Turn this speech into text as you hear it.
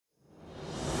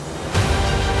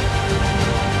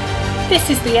This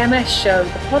is the MS Show,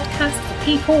 the podcast for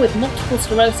people with multiple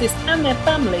sclerosis and their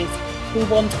families who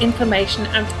want information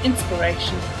and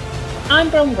inspiration. I'm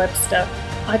Bron Webster.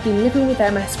 I've been living with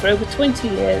MS for over 20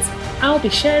 years. I'll be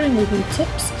sharing with you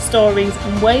tips, stories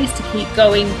and ways to keep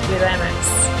going with MS.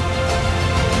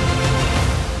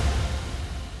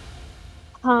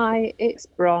 Hi, it's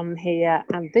Bron here,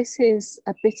 and this is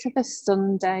a bit of a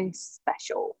Sunday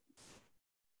special.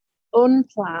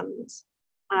 Unplanned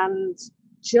and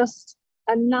just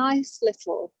a nice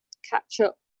little catch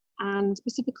up and a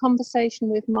bit of a conversation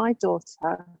with my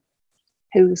daughter,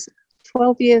 who's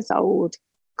 12 years old,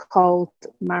 called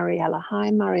Mariella. Hi,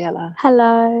 Mariella.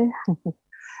 Hello.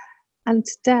 And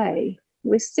today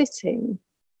we're sitting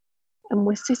in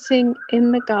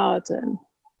the garden.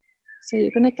 So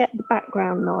you're going to get the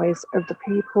background noise of the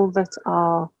people that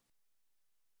are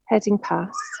heading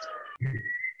past.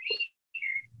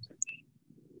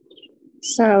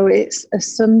 So it's a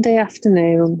Sunday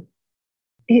afternoon.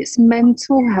 It's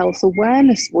Mental Health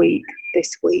Awareness Week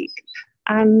this week.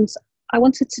 And I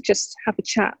wanted to just have a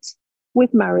chat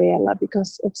with Mariella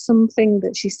because of something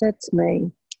that she said to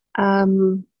me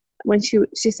when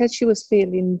she said she was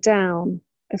feeling down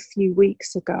a few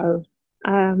weeks ago.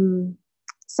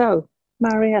 So,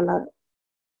 Mariella,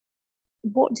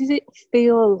 what did it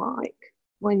feel like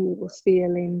when you were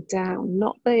feeling down?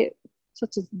 Not the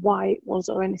sort of why it was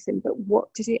or anything, but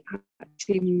what did it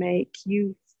actually make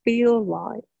you feel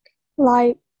like?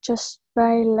 Like, just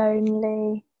very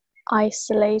lonely,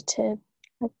 isolated.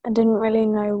 I didn't really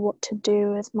know what to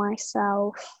do with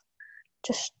myself.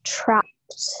 Just trapped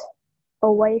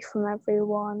away from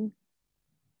everyone.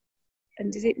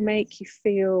 And did it make you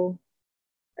feel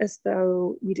as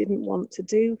though you didn't want to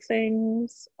do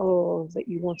things, or that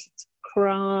you wanted to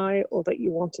cry, or that you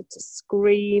wanted to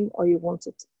scream, or you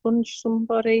wanted to punch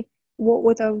somebody? What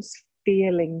were those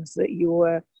feelings that you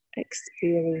were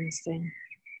experiencing?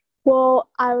 Well,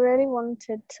 I really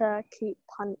wanted to keep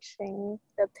punching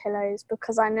the pillows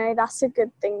because I know that's a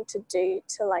good thing to do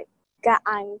to like get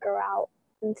anger out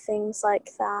and things like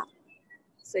that.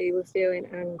 So you were feeling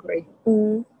angry.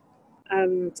 Mm.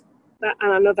 And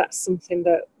I know that's something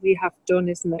that we have done,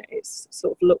 isn't it? It's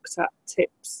sort of looked at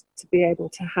tips to be able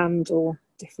to handle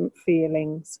different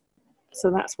feelings.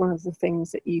 So that's one of the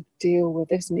things that you deal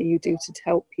with, isn't it? You do to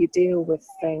help you deal with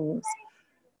things.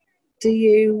 Do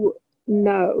you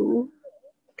know,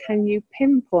 can you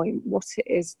pinpoint what it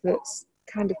is that's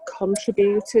kind of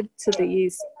contributed to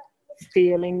these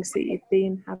feelings that you've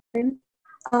been having?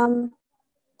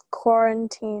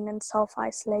 Quarantine and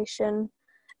self-isolation.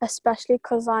 Especially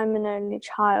because I'm an only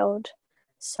child.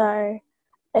 So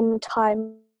in a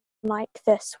time like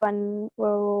this when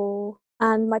we're all,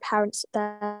 and my parents,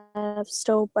 they're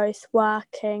still both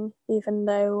working even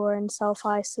though we're in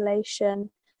self-isolation.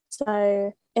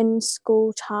 So in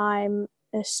school time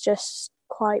it's just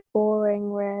quite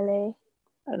boring really.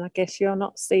 And I guess you're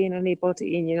not seeing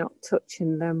anybody and you're not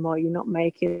touching them, or you're not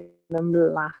making them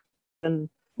laugh and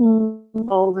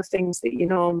all the things that you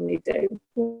normally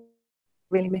do.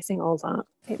 Really missing all that.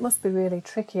 It must be really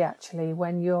tricky actually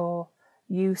when you're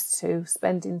used to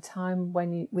spending time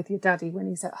with your daddy when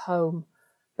he's at home,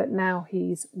 but now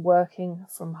he's working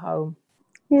from home.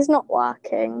 He's not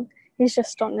working, he's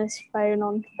just on his phone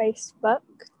on Facebook.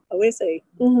 Oh, is he?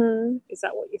 Mm-hmm. Is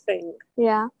that what you think?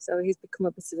 Yeah. So he's become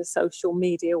a bit of a social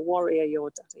media warrior, your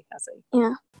daddy, has he?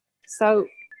 Yeah. So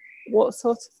what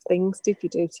sort of things did you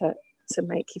do to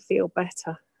make you feel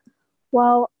better?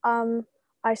 Well,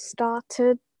 I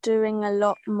started doing a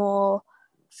lot more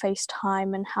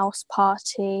FaceTime and house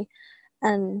party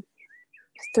and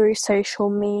through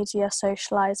social media,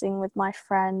 socialising with my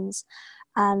friends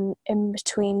and in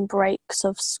between breaks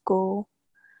of school.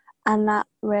 And that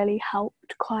really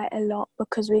helped quite a lot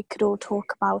because we could all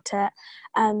talk about it,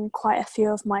 and quite a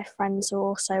few of my friends are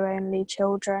also only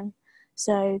children.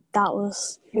 So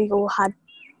we all had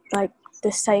like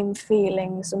the same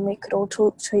feelings and we could all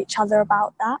talk to each other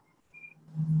about that.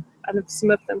 And some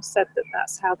of them said that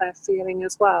that's how they're feeling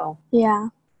as well. Yeah.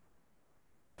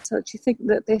 So do you think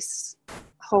that this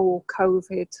whole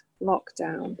COVID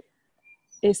lockdown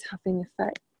is having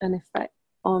an effect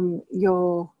on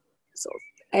your sort of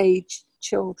age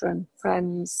children,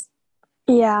 friends?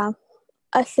 Yeah,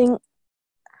 I think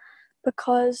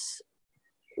because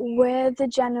we're the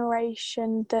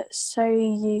generation that's so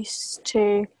used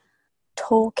to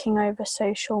talking over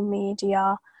social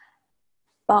media,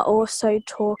 but also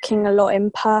talking a lot in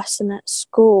person at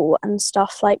school and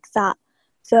stuff like that,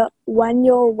 that when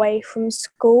you're away from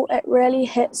school, it really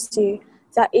hits you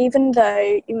that even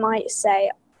though you might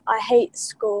say, I hate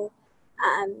school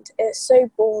and it's so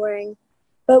boring,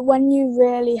 But when you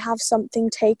really have something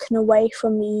taken away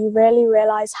from you, you really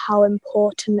realise how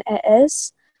important it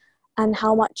is and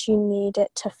how much you need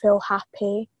it to feel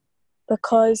happy.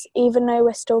 Because even though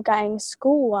we're still getting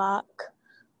schoolwork,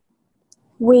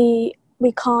 we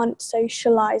can't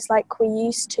socialise like we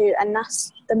used to, and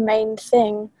that's the main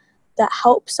thing that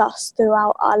helps us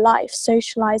throughout our life,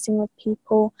 socialising with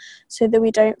people so that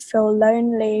we don't feel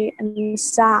lonely and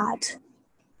sad.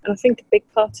 And I think a big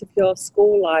part of your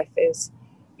school life is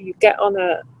you get on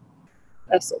a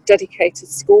sort of dedicated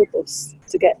school bus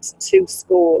to get to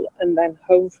school and then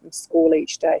home from school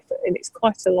each day. And it's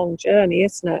quite a long journey,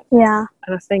 isn't it? Yeah.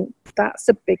 And I think that's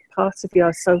a big part of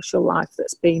your social life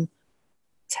that's been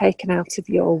taken out of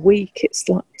your week. It's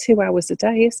like 2 hours a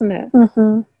day, isn't it?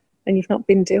 Mm-hmm. And you've not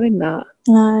been doing that.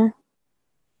 No.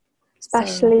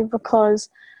 Especially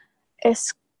because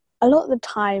it's a lot of the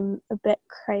time a bit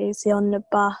crazy on the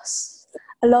bus.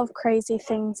 A lot of crazy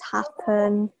things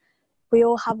happen. We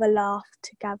all have a laugh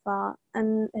together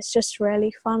and it's just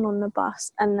really fun on the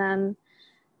bus. And then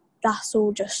that's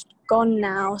all just gone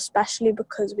now, especially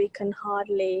because we can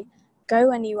hardly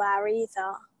go anywhere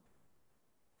either.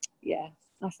 Yeah,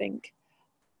 I think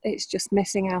it's just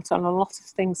missing out on a lot of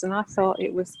things. And I thought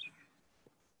it was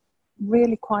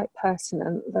really quite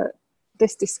pertinent that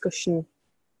this discussion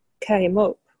came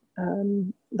up,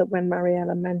 that when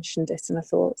Mariella mentioned it, and I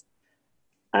thought,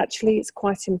 actually, it's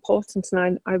quite important.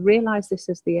 And I realised this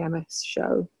as the MS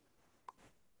show.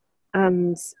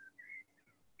 And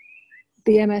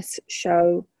the MS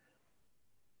show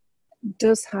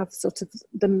does have sort of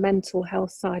the mental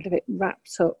health side of it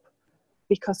wrapped up,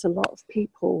 because a lot of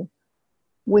people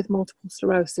with multiple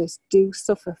sclerosis do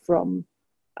suffer from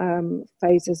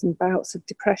phases and bouts of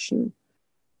depression,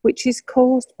 which is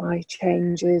caused by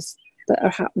changes that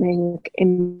are happening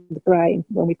in the brain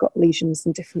when we've got lesions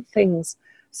and different things.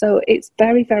 So it's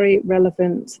very, very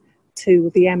relevant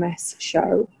to the MS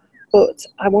show. But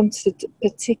I wanted,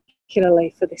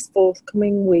 particularly for this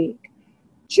forthcoming week,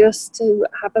 just to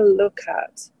have a look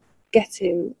at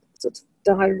getting sort of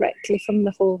directly from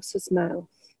the horse's mouth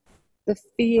the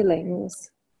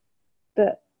feelings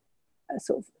that a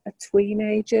sort of a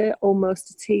tweenager, almost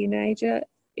a teenager,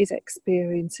 is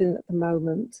experiencing at the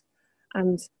moment.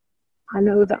 And I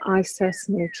know that I've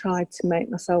certainly tried to make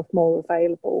myself more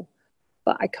available,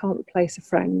 but I can't replace a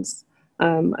friend's.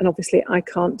 And obviously I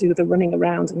can't do the running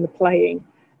around and the playing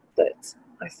that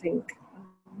I think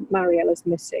Mariella's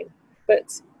missing.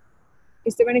 But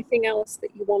is there anything else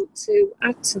that you want to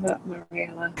add to that,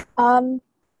 Mariella?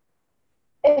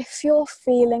 If you're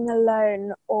feeling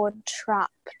alone or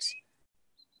trapped,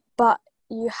 but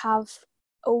you have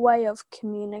a way of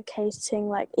communicating,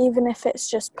 like even if it's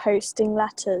just posting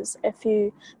letters, if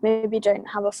you maybe don't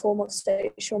have a form of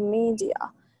social media,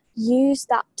 use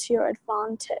that to your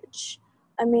advantage.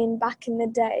 I mean, back in the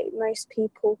day, most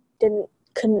people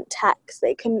couldn't text,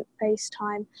 they couldn't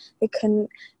FaceTime, they couldn't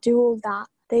do all that.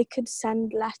 They could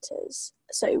send letters.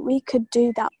 So we could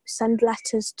do that, send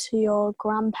letters to your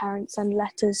grandparents, send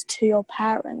letters to your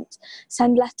parents,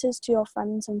 send letters to your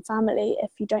friends and family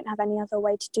if you don't have any other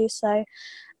way to do so.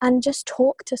 And just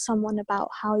talk to someone about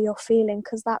how you're feeling,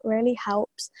 because that really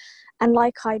helps. And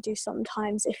like I do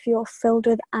sometimes, if you're filled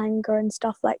with anger and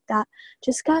stuff like that,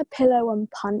 just get a pillow and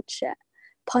punch it.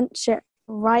 Punch it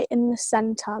right in the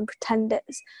centre and pretend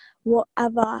it's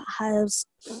whatever has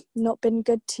not been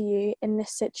good to you in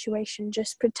this situation.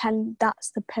 Just pretend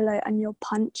that's the pillow and you're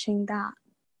punching that.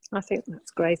 I think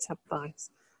that's great advice.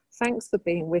 Thanks for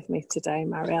being with me today,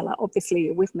 Mariella. Obviously,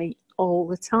 you're with me all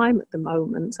the time at the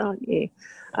moment, aren't you?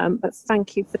 But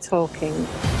thank you for talking.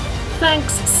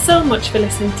 Thanks so much for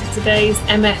listening to today's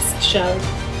MS show.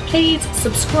 Please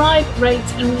subscribe, rate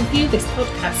and review this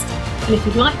podcast. And if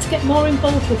you'd like to get more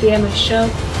involved with the MS show,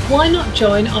 why not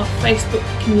join our Facebook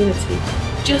community?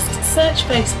 Just search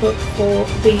Facebook for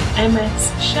the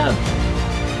MS show.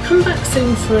 Come back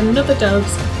soon for another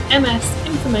dose of MS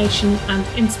information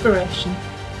and inspiration.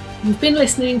 You've been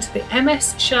listening to the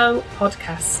MS Show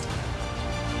podcast.